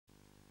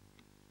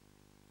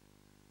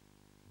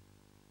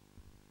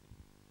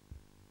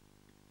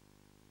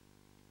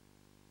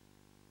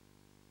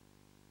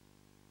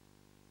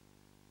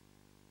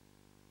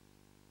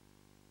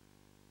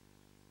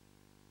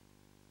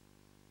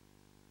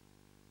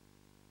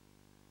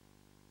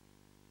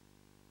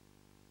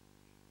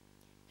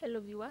Hello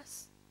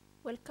viewers,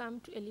 welcome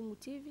to Elimu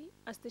TV,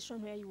 a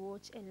station where you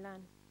watch and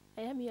learn.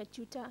 I am your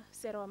tutor,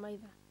 Sarah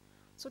Wamaitha.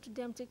 So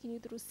today I'm taking you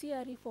through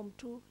CRE Form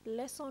 2,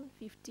 Lesson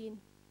 15.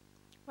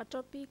 Our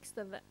topic is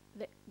the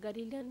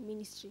Galilean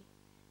Ministry,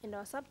 and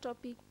our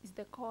subtopic is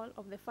the call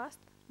of the first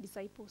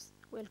disciples.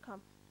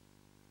 Welcome.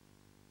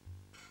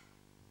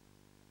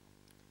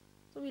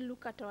 So we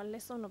look at our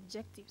lesson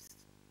objectives.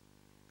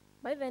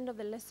 By the end of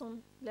the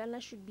lesson,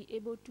 learners should be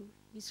able to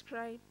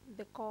describe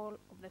the call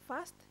of the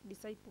first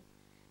disciple.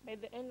 By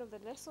the end of the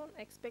lesson,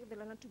 I expect the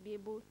learner to be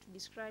able to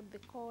describe the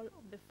call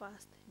of the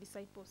first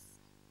disciples.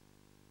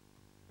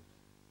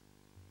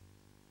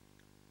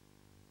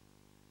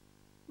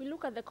 We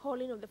look at the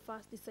calling of the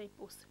first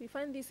disciples. We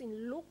find this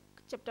in Luke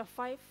chapter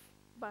 5,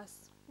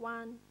 verse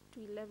 1 to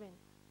 11.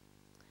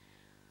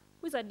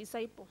 Who is a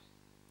disciple?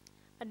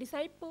 A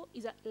disciple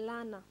is a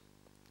learner,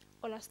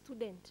 or a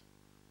student,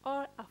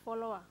 or a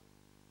follower.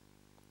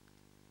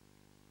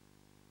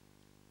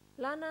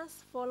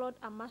 Learners followed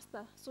a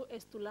master so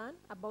as to learn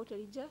about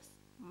religious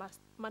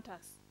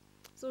matters.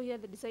 So here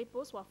the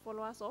disciples were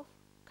followers of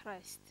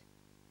Christ.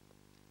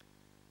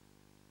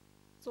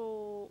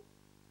 So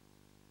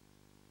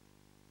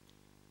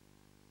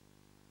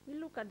we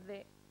look at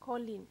the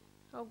calling,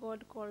 how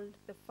God called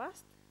the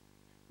first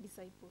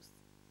disciples.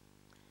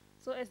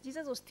 So as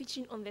Jesus was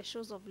teaching on the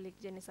shores of Lake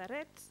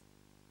Gennesaret,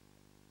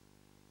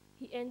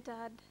 he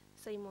entered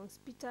Simon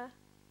Peter's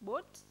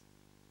boat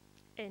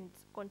and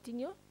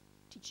continued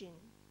teaching.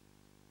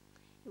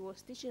 He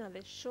was teaching at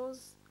the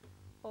shores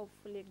of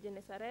Lake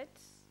Gennesaret,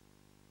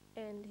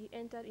 and he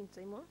entered in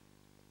Simon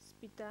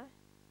Peter's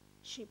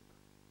ship.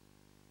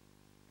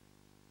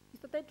 He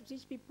started to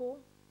teach people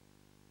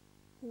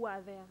who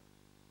were there.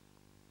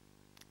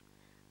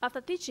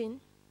 After teaching,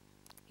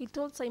 he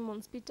told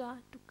Simon Peter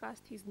to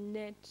cast his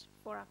net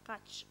for a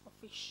catch of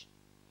fish.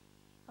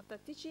 After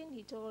teaching,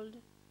 he told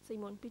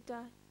Simon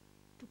Peter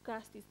to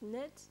cast his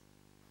net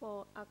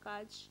for a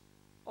catch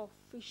of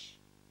fish.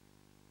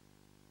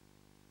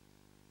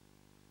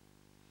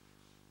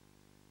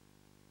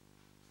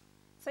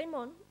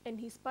 Simon and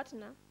his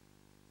partner,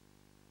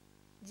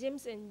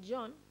 James and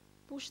John,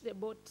 pushed the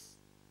boat.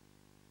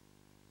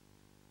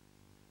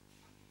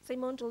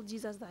 Simon told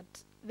Jesus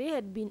that they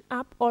had been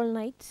up all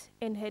night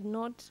and had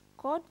not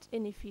caught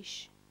any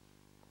fish.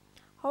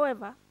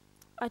 However,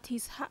 at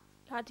his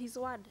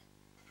word,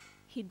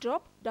 he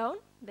dropped down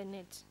the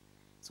net.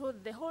 So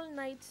the whole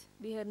night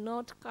they had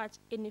not caught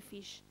any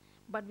fish.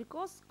 But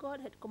because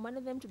God had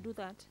commanded them to do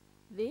that,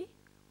 they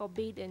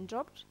obeyed and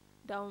dropped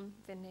down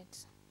the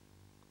net.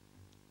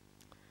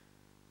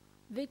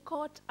 They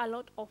caught a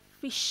lot of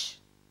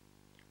fish,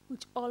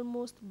 which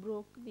almost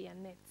broke their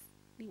nets.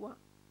 They were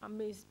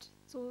amazed.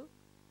 So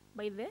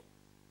by the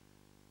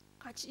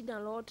catch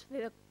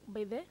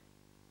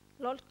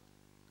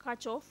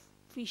of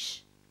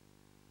fish,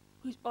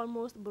 which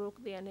almost broke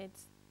their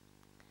nets.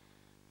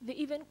 They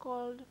even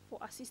called for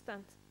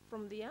assistance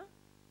from their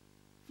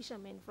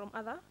fishermen, from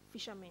other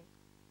fishermen.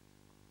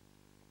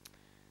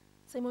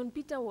 Simon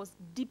Peter was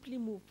deeply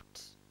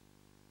moved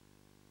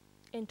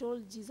and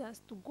told Jesus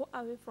to go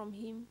away from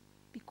him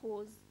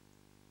because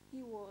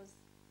he was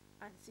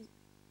a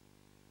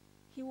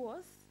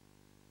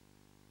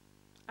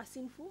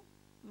sinful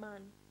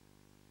man.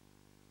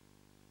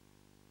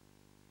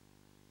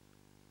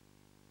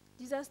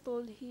 Jesus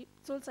told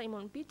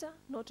Simon Peter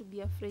not to be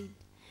afraid,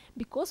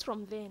 because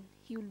from then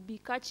he will be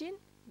catching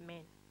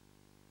men.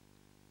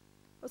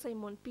 So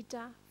Simon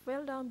Peter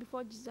fell down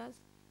before Jesus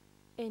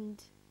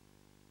and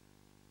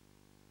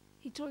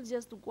he told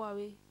Jesus to go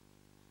away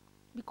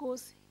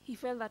because he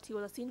felt that he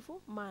was a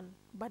sinful man.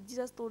 But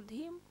Jesus told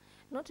him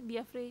not to be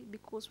afraid,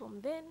 because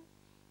from then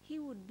he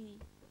would be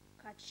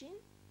catching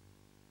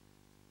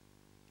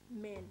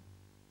men.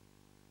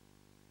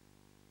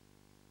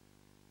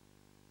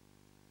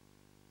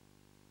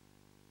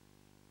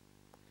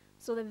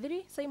 So the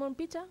three, Simon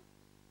Peter,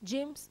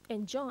 James,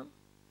 and John,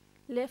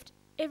 left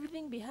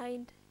everything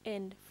behind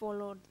and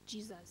followed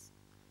Jesus.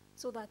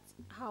 So that's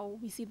how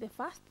we see the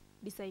first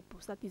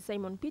disciples. That is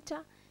Simon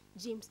Peter,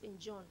 James, and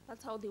John.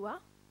 That's how they were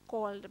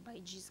called by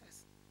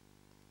Jesus.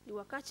 They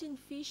were catching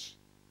fish,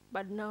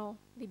 but now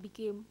they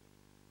became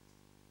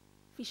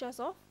fishers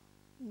of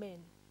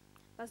men.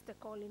 That's the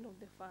calling of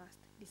the first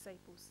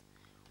disciples.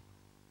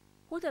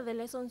 What are the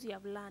lessons we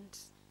have learned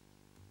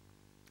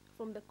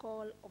from the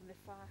call of the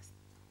first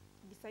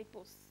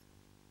disciples?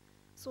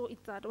 So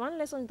it's that one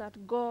lesson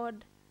that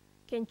God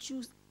can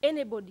choose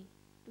anybody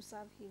to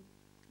serve him.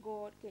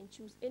 God can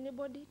choose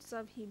anybody to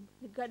serve him,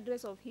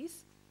 regardless of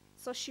his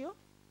social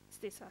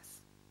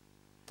status.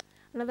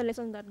 Another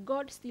lesson that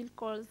God still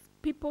calls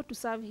people to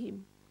serve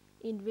him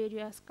in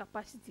various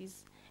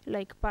capacities,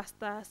 like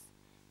pastors,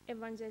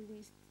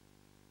 evangelists,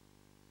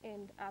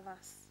 and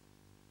others.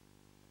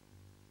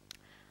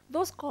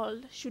 Those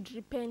called should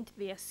repent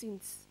their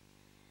sins.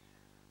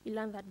 We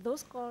learn that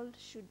those called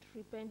should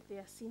repent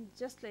their sins,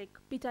 just like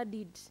Peter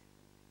did.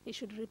 They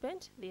should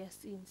repent their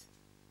sins.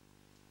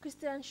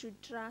 Christians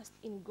should trust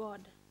in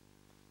God,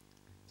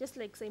 just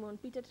like Simon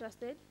Peter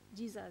trusted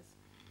Jesus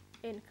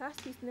and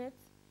cast his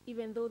nets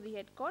even though they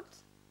had caught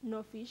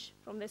no fish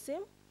from the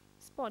same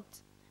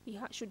spot. We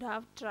should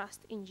have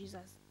trust in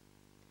Jesus.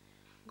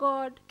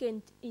 God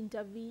can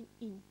intervene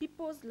in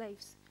people's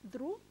lives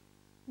through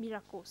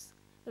miracles.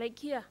 Like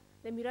here,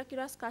 the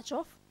miraculous catch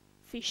of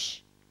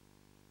fish.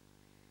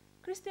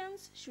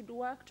 Christians should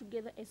work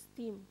together as a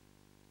team.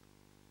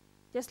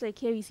 Just like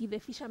here we see the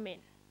fishermen.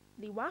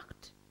 They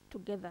worked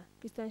together.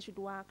 Christians should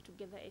work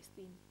together as a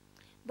team.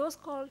 Those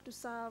called to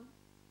serve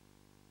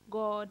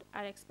God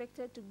are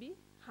expected to be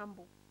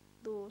humble.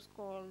 Those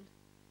called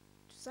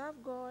to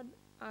serve God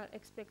are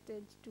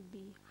expected to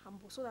be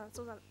humble. So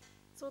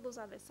those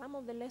are some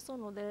of the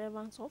lesson or the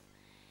relevance of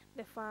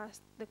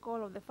the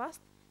call of the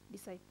first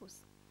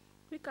disciples.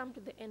 We come to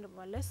the end of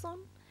our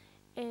lesson,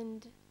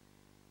 and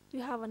we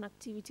have an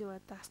activity or a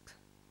task.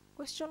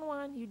 Question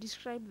 1, you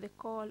describe the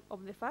call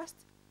of the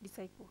first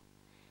disciple.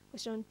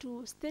 Question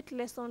 2, state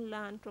lesson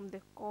learned from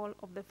the call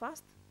of the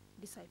first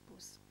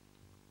disciples.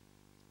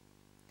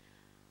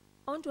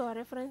 On to our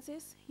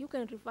references. You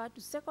can refer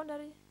to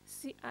Secondary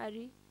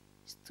CRE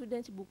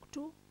Student Book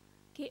 2,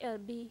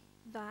 KLB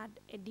 3rd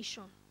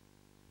edition.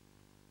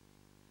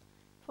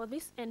 For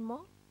this and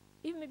more,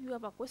 if maybe you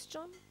have a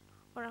question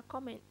or a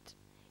comment,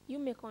 you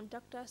may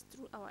contact us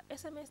through our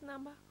SMS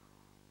number,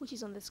 which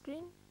is on the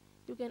screen.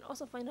 You can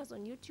also find us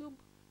on YouTube,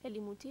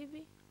 Elimu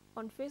TV,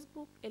 on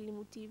Facebook,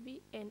 Elimu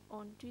TV, and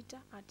on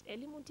Twitter at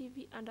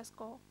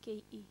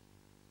ElimuTV_KE.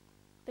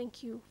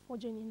 Thank you for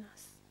joining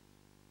us.